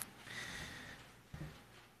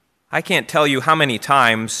I can't tell you how many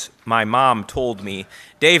times my mom told me,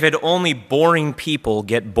 "David, only boring people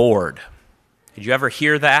get bored." Did you ever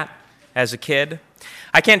hear that as a kid?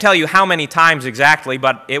 I can't tell you how many times exactly,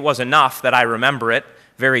 but it was enough that I remember it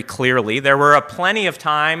very clearly. There were plenty of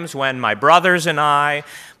times when my brothers and I,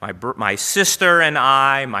 my sister and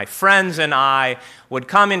I, my friends and I would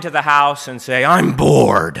come into the house and say, "I'm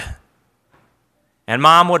bored." And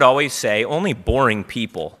Mom would always say, "Only boring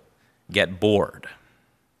people get bored."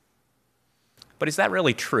 But is that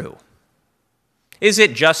really true? Is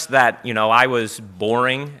it just that, I was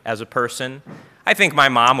boring as a person? I think my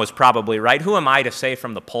mom was probably right. Who am I to say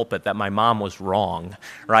from the pulpit that my mom was wrong,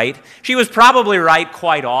 right? She was probably right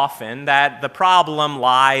quite often, that the problem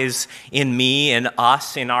lies in me and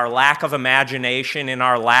us, in our lack of imagination, in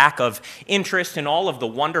our lack of interest in all of the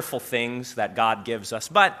wonderful things that God gives us.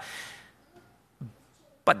 But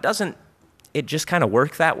doesn't it just kind of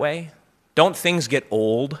work that way? Don't things get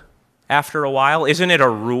old after a while? Isn't it a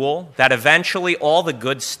rule that eventually all the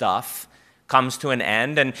good stuff comes to an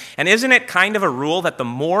end? And isn't it kind of a rule that the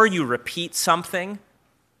more you repeat something,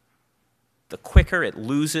 the quicker it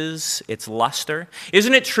loses its luster?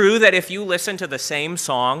 Isn't it true that if you listen to the same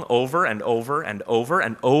song over and over and over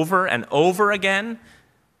and over and over again,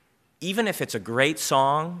 even if it's a great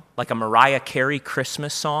song, like a Mariah Carey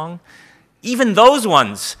Christmas song, even those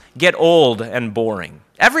ones get old and boring?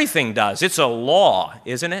 Everything does. It's a law,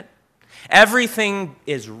 isn't it? Everything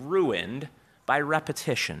is ruined by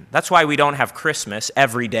repetition. That's why we don't have Christmas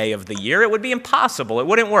every day of the year. It would be impossible. It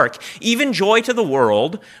wouldn't work. Even joy to the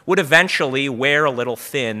world would eventually wear a little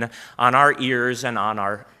thin on our ears and on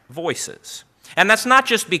our voices. And that's not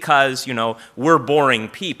just because, we're boring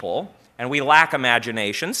people and we lack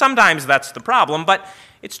imagination. Sometimes that's the problem, but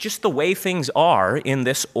it's just the way things are in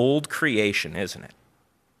this old creation, isn't it?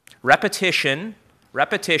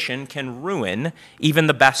 Repetition can ruin even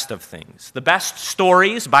the best of things. The best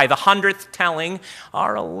stories by the 100th telling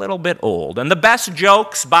are a little bit old. And the best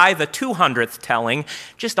jokes by the 200th telling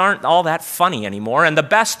just aren't all that funny anymore. And the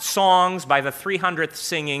best songs by the 300th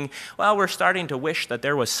singing, well, we're starting to wish that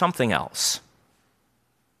there was something else.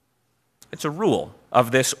 It's a rule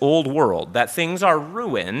of this old world that things are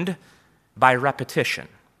ruined by repetition.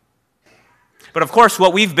 But of course,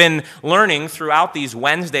 what we've been learning throughout these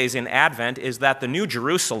Wednesdays in Advent is that the New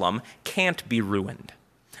Jerusalem can't be ruined.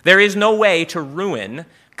 There is no way to ruin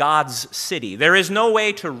God's city. There is no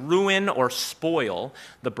way to ruin or spoil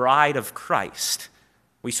the bride of Christ.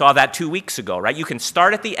 We saw that 2 weeks ago, right? You can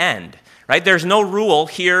start at the end, right? There's no rule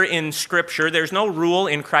here in Scripture. There's no rule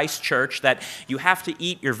in Christ's church that you have to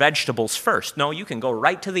eat your vegetables first. No, you can go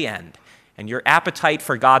right to the end, and your appetite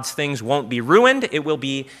for God's things won't be ruined. It will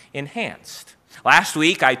be enhanced. Last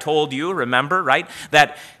week, I told you, remember, right,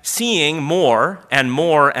 that seeing more and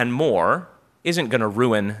more and more isn't going to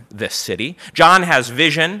ruin this city. John has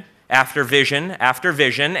vision after vision after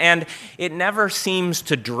vision, and it never seems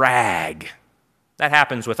to drag. That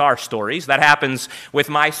happens with our stories. That happens with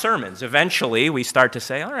my sermons. Eventually, we start to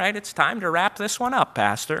say, all right, it's time to wrap this one up,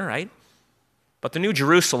 Pastor, right? But the New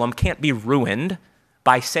Jerusalem can't be ruined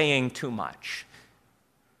by saying too much.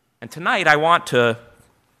 And tonight, I want to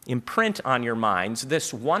imprint on your minds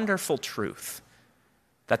this wonderful truth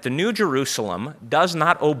that the New Jerusalem does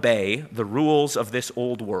not obey the rules of this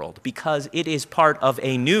old world because it is part of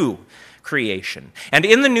a new creation. And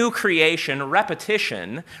in the new creation,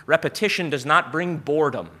 repetition does not bring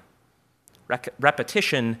boredom.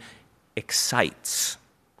 Repetition excites.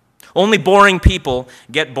 Only boring people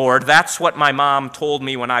get bored. That's what my mom told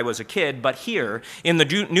me when I was a kid. But here, in the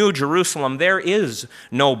New Jerusalem, there is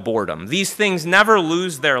no boredom. These things never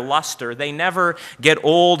lose their luster. They never get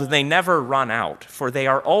old. They never run out. For they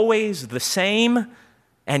are always the same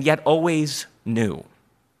and yet always new.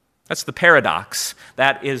 That's the paradox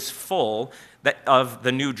that is full of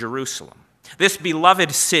the New Jerusalem. This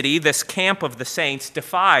beloved city, this camp of the saints,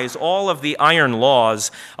 defies all of the iron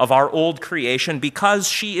laws of our old creation because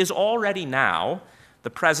she is already now the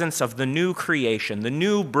presence of the new creation, the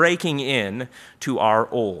new breaking in to our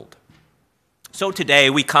old. So today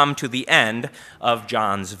we come to the end of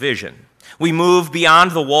John's vision. We move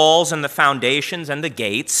beyond the walls and the foundations and the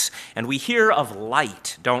gates, and we hear of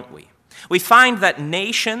light, don't we? We find that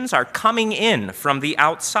nations are coming in from the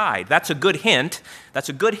outside. That's a good hint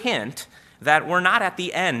that we're not at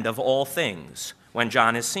the end of all things when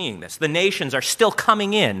John is seeing this. The nations are still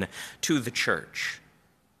coming in to the church.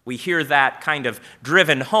 We hear that kind of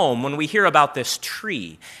driven home when we hear about this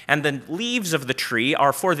tree, and the leaves of the tree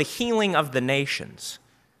are for the healing of the nations.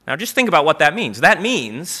 Now just think about what that means. That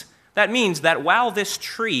means that while this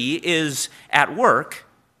tree is at work,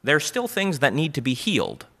 there are still things that need to be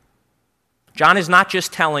healed. John is not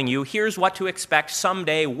just telling you, here's what to expect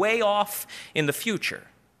someday way off in the future.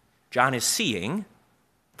 John is seeing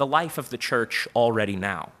the life of the church already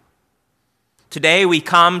now. Today we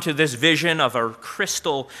come to this vision of a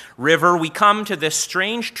crystal river. We come to this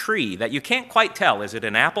strange tree that you can't quite tell. Is it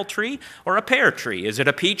an apple tree or a pear tree? Is it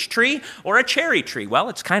a peach tree or a cherry tree? Well,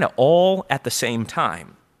 it's kind of all at the same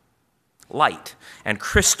time. Light and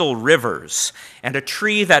crystal rivers and a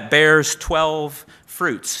tree that bears 12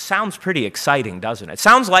 fruits. Sounds pretty exciting, doesn't it?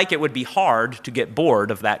 Sounds like it would be hard to get bored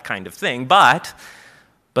of that kind of thing. But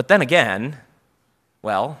then again,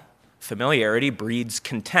 well, familiarity breeds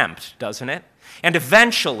contempt, doesn't it? And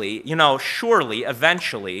eventually, surely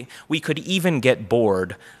eventually, we could even get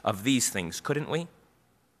bored of these things, couldn't we?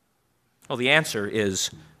 Well, the answer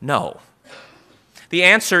is no. The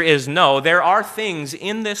answer is no. There are things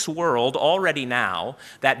in this world already now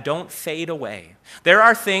that don't fade away. There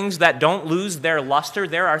are things that don't lose their luster.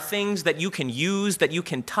 There are things that you can use, that you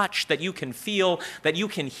can touch, that you can feel, that you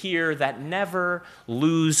can hear, that never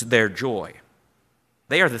lose their joy.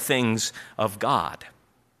 They are the things of God.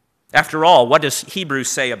 After all, what does Hebrews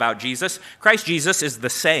say about Jesus? Christ Jesus is the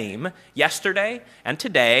same yesterday and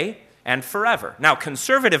today and forever. Now,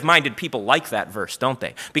 conservative-minded people like that verse, don't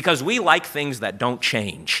they? Because we like things that don't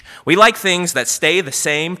change. We like things that stay the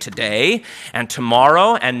same today and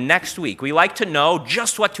tomorrow and next week. We like to know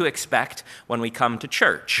just what to expect when we come to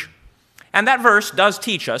church. And that verse does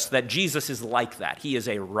teach us that Jesus is like that. He is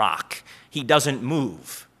a rock. He doesn't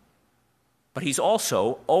move. But he's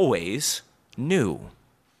also always new.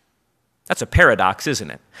 That's a paradox, isn't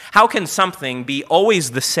it? How can something be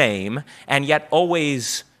always the same and yet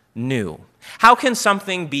always new? How can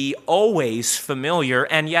something be always familiar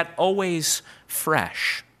and yet always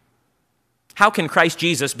fresh? How can Christ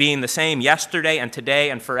Jesus, being the same yesterday and today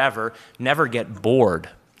and forever, never get bored?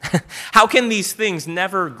 How can these things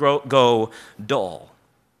never go dull?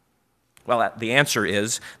 Well, the answer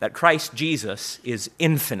is that Christ Jesus is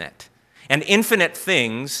infinite, and infinite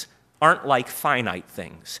things aren't like finite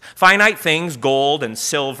things. Finite things, gold and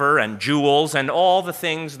silver and jewels and all the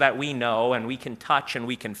things that we know and we can touch and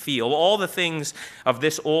we can feel, all the things of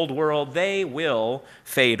this old world, they will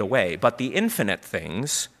fade away. But the infinite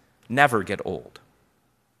things never get old.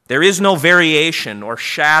 There is no variation or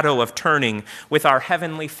shadow of turning with our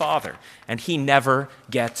Heavenly Father, and He never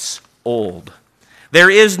gets old. There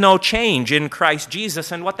is no change in Christ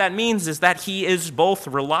Jesus, and what that means is that He is both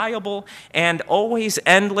reliable and always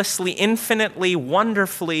endlessly, infinitely,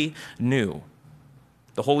 wonderfully new.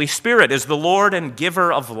 The Holy Spirit is the Lord and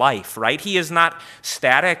giver of life, right? He is not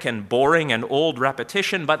static and boring and old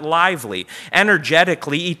repetition, but lively,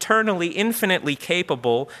 energetically, eternally, infinitely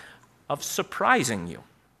capable of surprising you.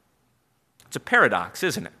 It's a paradox,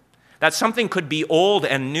 isn't it? That something could be old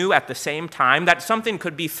and new at the same time, that something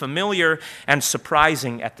could be familiar and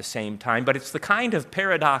surprising at the same time, but it's the kind of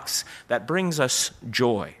paradox that brings us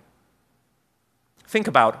joy. Think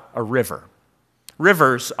about a river.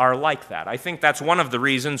 Rivers are like that. I think that's one of the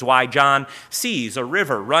reasons why John sees a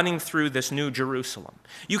river running through this New Jerusalem.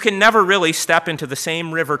 You can never really step into the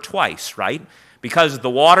same river twice, right? Because the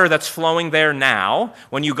water that's flowing there now,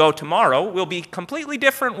 when you go tomorrow, will be completely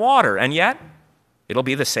different water, and yet it'll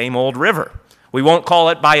be the same old river. We won't call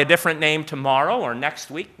it by a different name tomorrow or next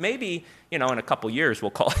week. Maybe, in a couple years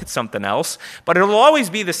we'll call it something else. But it'll always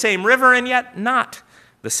be the same river and yet not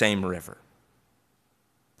the same river.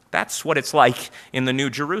 That's what it's like in the New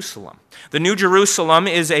Jerusalem. The New Jerusalem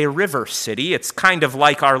is a river city. It's kind of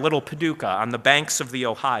like our little Paducah on the banks of the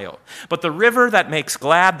Ohio. But the river that makes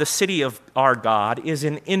glad the city of our God is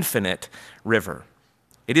an infinite river.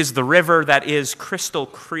 It is the river that is crystal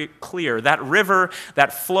clear, that river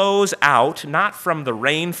that flows out not from the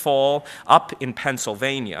rainfall up in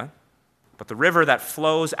Pennsylvania, but the river that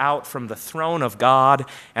flows out from the throne of God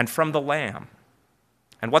and from the Lamb.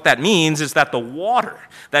 And what that means is that the water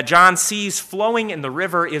that John sees flowing in the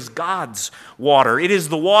river is God's water. It is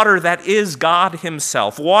the water that is God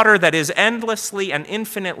Himself, water that is endlessly and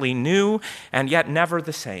infinitely new and yet never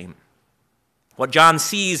the same. What John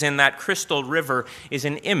sees in that crystal river is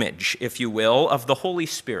an image, if you will, of the Holy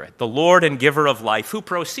Spirit, the Lord and giver of life, who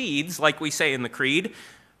proceeds, like we say in the Creed,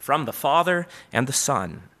 from the Father and the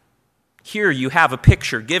Son. Here you have a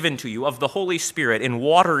picture given to you of the Holy Spirit in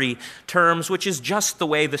watery terms, which is just the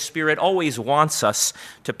way the Spirit always wants us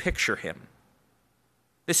to picture Him.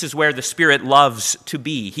 This is where the Spirit loves to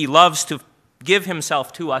be. He loves to give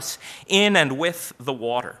Himself to us in and with the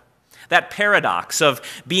water. That paradox of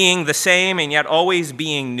being the same and yet always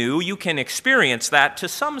being new, you can experience that to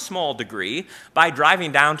some small degree by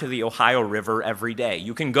driving down to the Ohio River every day.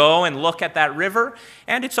 You can go and look at that river,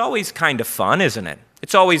 and it's always kind of fun, isn't it?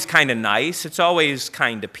 It's always kind of nice. It's always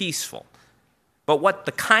kind of peaceful. But what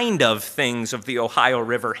the kind of things of the Ohio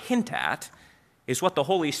River hint at is what the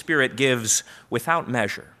Holy Spirit gives without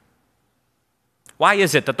measure. Why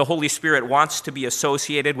is it that the Holy Spirit wants to be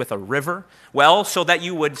associated with a river? Well, so that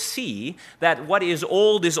you would see that what is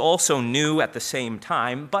old is also new at the same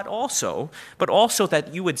time, but also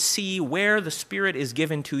that you would see where the Spirit is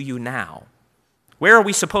given to you now. Where are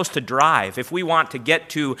we supposed to drive if we want to get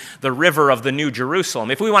to the river of the New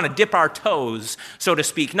Jerusalem? If we want to dip our toes, so to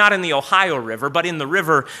speak, not in the Ohio River, but in the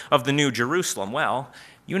river of the New Jerusalem? Well,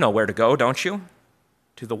 you know where to go, don't you?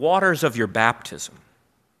 To the waters of your baptism.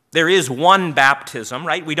 There is one baptism,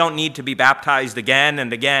 right? We don't need to be baptized again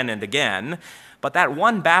and again and again, but that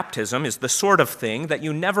one baptism is the sort of thing that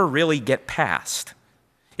you never really get past.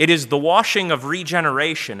 It is the washing of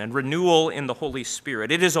regeneration and renewal in the Holy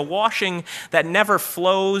Spirit. It is a washing that never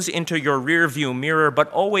flows into your rearview mirror,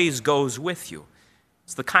 but always goes with you.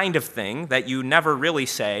 It's the kind of thing that you never really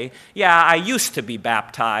say, yeah, I used to be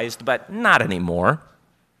baptized, but not anymore.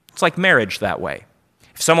 It's like marriage that way.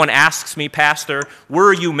 If someone asks me, Pastor,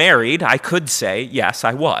 were you married? I could say, yes,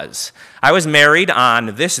 I was. I was married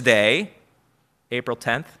on this day, April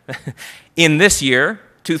 10th, in this year,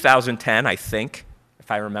 2010, I think,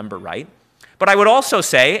 if I remember right. But I would also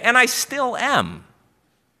say, and I still am.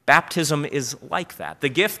 Baptism is like that. The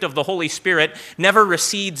gift of the Holy Spirit never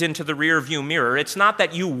recedes into the rearview mirror. It's not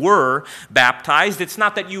that you were baptized. It's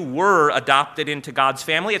not that you were adopted into God's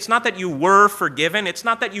family. It's not that you were forgiven. It's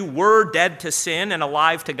not that you were dead to sin and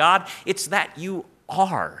alive to God. It's that you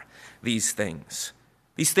are these things.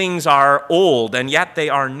 These things are old, and yet they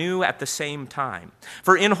are new at the same time.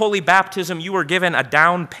 For in holy baptism, you were given a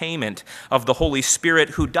down payment of the Holy Spirit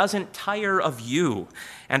who doesn't tire of you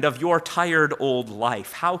and of your tired old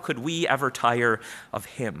life. How could we ever tire of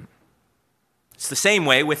him? It's the same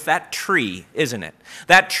way with that tree, isn't it?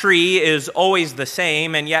 That tree is always the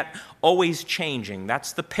same and yet always changing.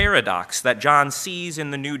 That's the paradox that John sees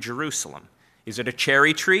in the New Jerusalem. Is it a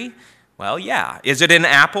cherry tree? Well, yeah. Is it an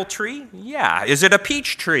apple tree? Yeah. Is it a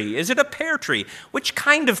peach tree? Is it a pear tree? Which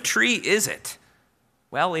kind of tree is it?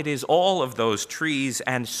 Well, it is all of those trees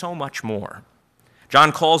and so much more.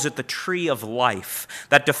 John calls it the tree of life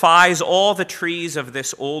that defies all the trees of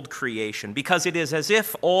this old creation because it is as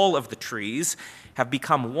if all of the trees have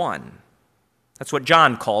become one. That's what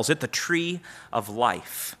John calls it, the tree of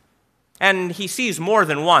life. And he sees more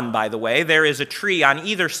than one, by the way. There is a tree on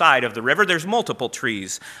either side of the river. There's multiple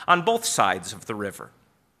trees on both sides of the river.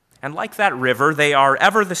 And like that river, they are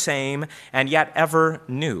ever the same and yet ever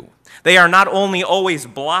new. They are not only always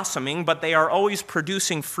blossoming, but they are always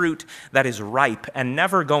producing fruit that is ripe and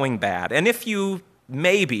never going bad. And if you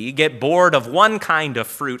maybe get bored of one kind of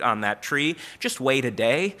fruit on that tree, just wait a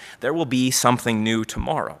day. There will be something new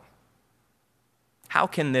tomorrow. How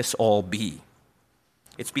can this all be?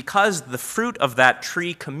 It's because the fruit of that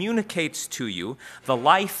tree communicates to you the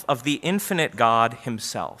life of the infinite God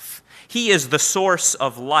himself. He is the source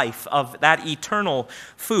of life, of that eternal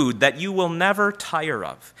food that you will never tire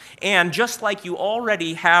of. And just like you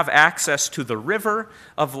already have access to the river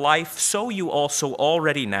of life, so you also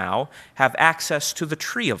already now have access to the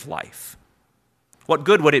tree of life. What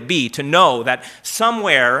good would it be to know that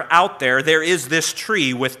somewhere out there there is this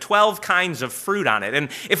tree with 12 kinds of fruit on it? And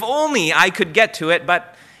if only I could get to it,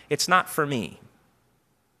 but it's not for me.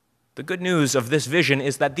 The good news of this vision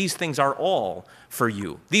is that these things are all for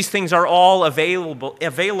you. These things are all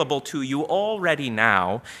available to you already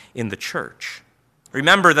now in the church.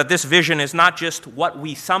 Remember that this vision is not just what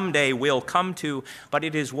we someday will come to, but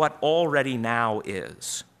it is what already now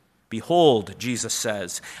is. Behold, Jesus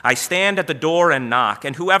says, I stand at the door and knock,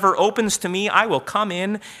 and whoever opens to me, I will come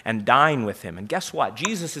in and dine with him. And guess what?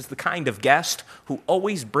 Jesus is the kind of guest who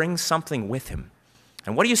always brings something with him.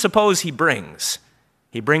 And what do you suppose he brings?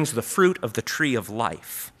 He brings the fruit of the tree of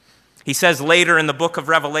life. He says later in the book of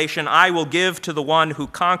Revelation, I will give to the one who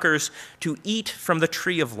conquers to eat from the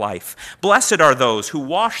tree of life. Blessed are those who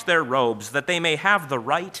wash their robes, that they may have the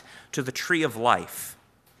right to the tree of life.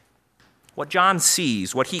 What John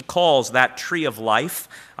sees, what he calls that tree of life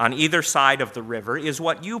on either side of the river, is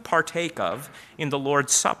what you partake of in the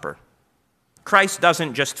Lord's Supper. Christ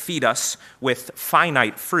doesn't just feed us with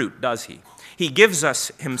finite fruit, does he? He gives us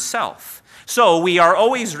himself. So we are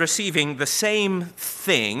always receiving the same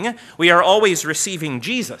thing. We are always receiving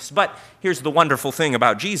Jesus. But here's the wonderful thing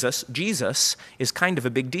about Jesus. Jesus is kind of a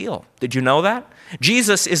big deal. Did you know that?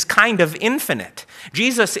 Jesus is kind of infinite.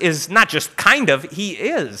 Jesus is not just kind of, he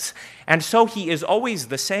is. And so he is always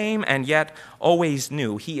the same and yet always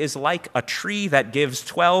new. He is like a tree that gives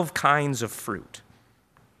 12 kinds of fruit.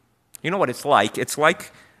 You know what it's like? It's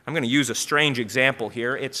like I'm going to use a strange example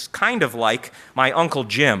here. It's kind of like my Uncle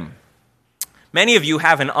Jim. Many of you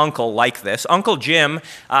have an uncle like this. Uncle Jim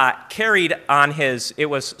carried on it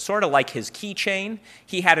was sort of like his keychain.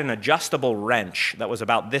 He had an adjustable wrench that was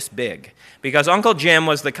about this big, because Uncle Jim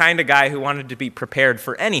was the kind of guy who wanted to be prepared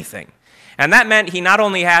for anything. And that meant he not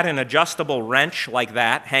only had an adjustable wrench like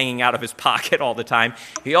that hanging out of his pocket all the time,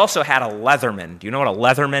 he also had a Leatherman. Do you know what a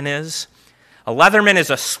Leatherman is? A Leatherman is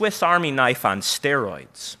a Swiss Army knife on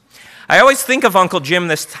steroids. I always think of Uncle Jim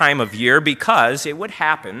this time of year because it would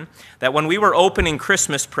happen that when we were opening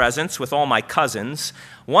Christmas presents with all my cousins,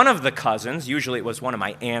 one of the cousins, usually it was one of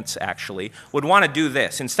my aunts actually, would want to do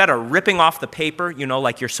this. Instead of ripping off the paper,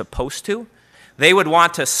 like you're supposed to, they would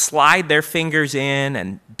want to slide their fingers in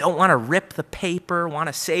and don't want to rip the paper, want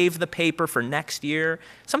to save the paper for next year.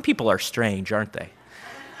 Some people are strange, aren't they?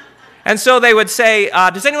 And so they would say,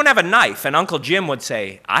 does anyone have a knife? And Uncle Jim would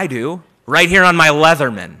say, I do, right here on my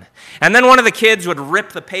Leatherman. And then one of the kids would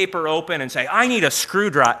rip the paper open and say, I need a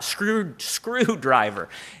screwdriver.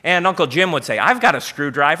 And Uncle Jim would say, I've got a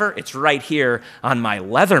screwdriver. It's right here on my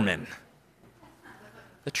Leatherman.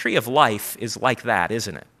 The tree of life is like that,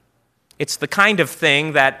 isn't it? It's the kind of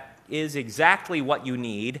thing that is exactly what you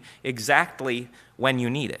need, exactly when you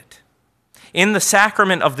need it. In the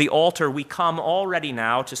sacrament of the altar, we come already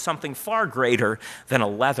now to something far greater than a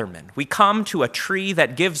Leatherman. We come to a tree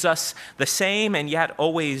that gives us the same and yet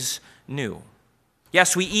always new.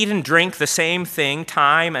 Yes, we eat and drink the same thing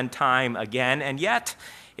time and time again, and yet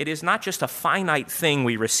it is not just a finite thing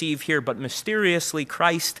we receive here, but mysteriously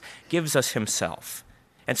Christ gives us himself.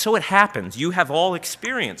 And so it happens, you have all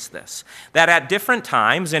experienced this, that at different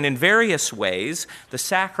times and in various ways, the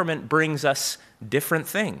sacrament brings us different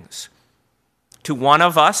things. To one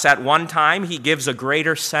of us, at one time, he gives a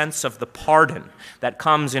greater sense of the pardon that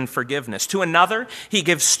comes in forgiveness. To another, he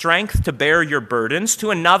gives strength to bear your burdens. To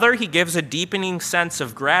another, he gives a deepening sense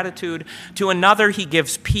of gratitude. To another, he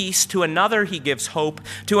gives peace. To another, he gives hope.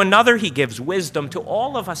 To another, he gives wisdom. To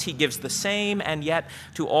all of us, he gives the same, and yet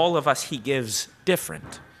to all of us, he gives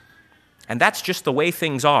different. And that's just the way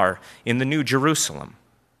things are in the New Jerusalem,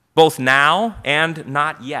 both now and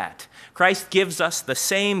not yet. Christ gives us the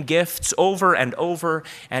same gifts over and over,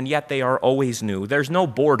 and yet they are always new. There's no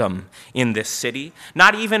boredom in this city,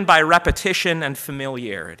 not even by repetition and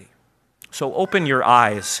familiarity. So open your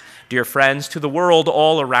eyes, dear friends, to the world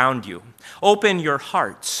all around you. Open your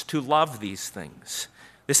hearts to love these things.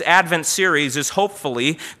 This Advent series is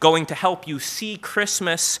hopefully going to help you see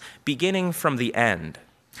Christmas beginning from the end.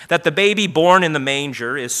 That the baby born in the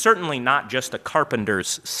manger is certainly not just a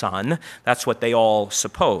carpenter's son, that's what they all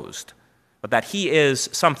supposed, but that he is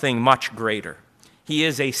something much greater. He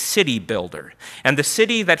is a city builder, and the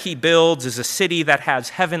city that he builds is a city that has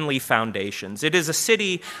heavenly foundations. It is a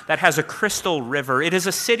city that has a crystal river. It is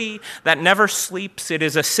a city that never sleeps. It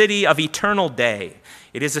is a city of eternal day.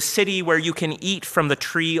 It is a city where you can eat from the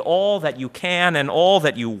tree all that you can and all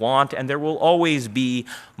that you want, and there will always be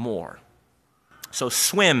more. So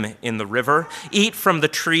swim in the river, eat from the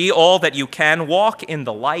tree all that you can, walk in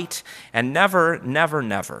the light, and never, never,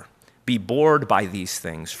 never be bored by these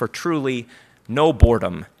things, for truly no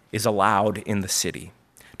boredom is allowed in the city.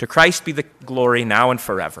 To Christ be the glory now and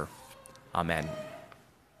forever. Amen.